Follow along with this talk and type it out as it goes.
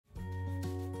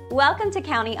Welcome to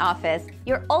County Office,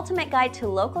 your ultimate guide to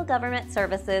local government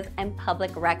services and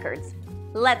public records.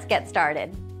 Let's get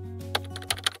started.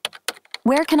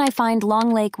 Where can I find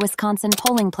Long Lake, Wisconsin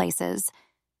polling places?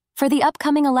 For the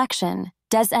upcoming election,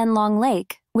 Des Moines Long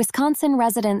Lake, Wisconsin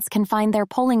residents can find their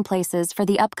polling places for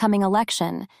the upcoming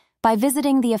election by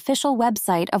visiting the official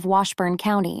website of Washburn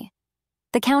County.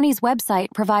 The county's website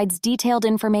provides detailed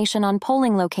information on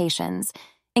polling locations,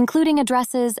 including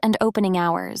addresses and opening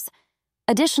hours.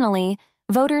 Additionally,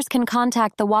 voters can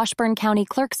contact the Washburn County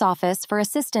Clerk's office for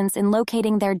assistance in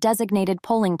locating their designated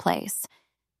polling place.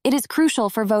 It is crucial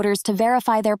for voters to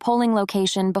verify their polling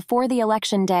location before the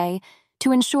election day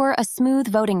to ensure a smooth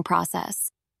voting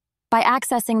process. By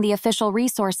accessing the official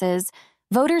resources,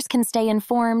 voters can stay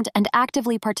informed and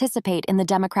actively participate in the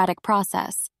democratic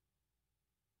process.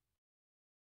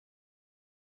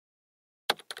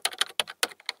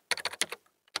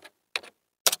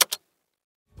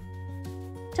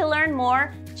 To learn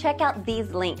more, check out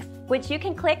these links, which you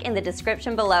can click in the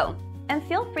description below. And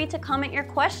feel free to comment your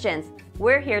questions.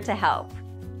 We're here to help.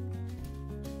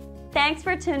 Thanks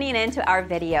for tuning in to our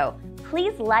video.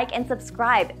 Please like and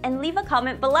subscribe and leave a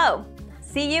comment below.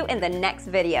 See you in the next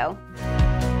video.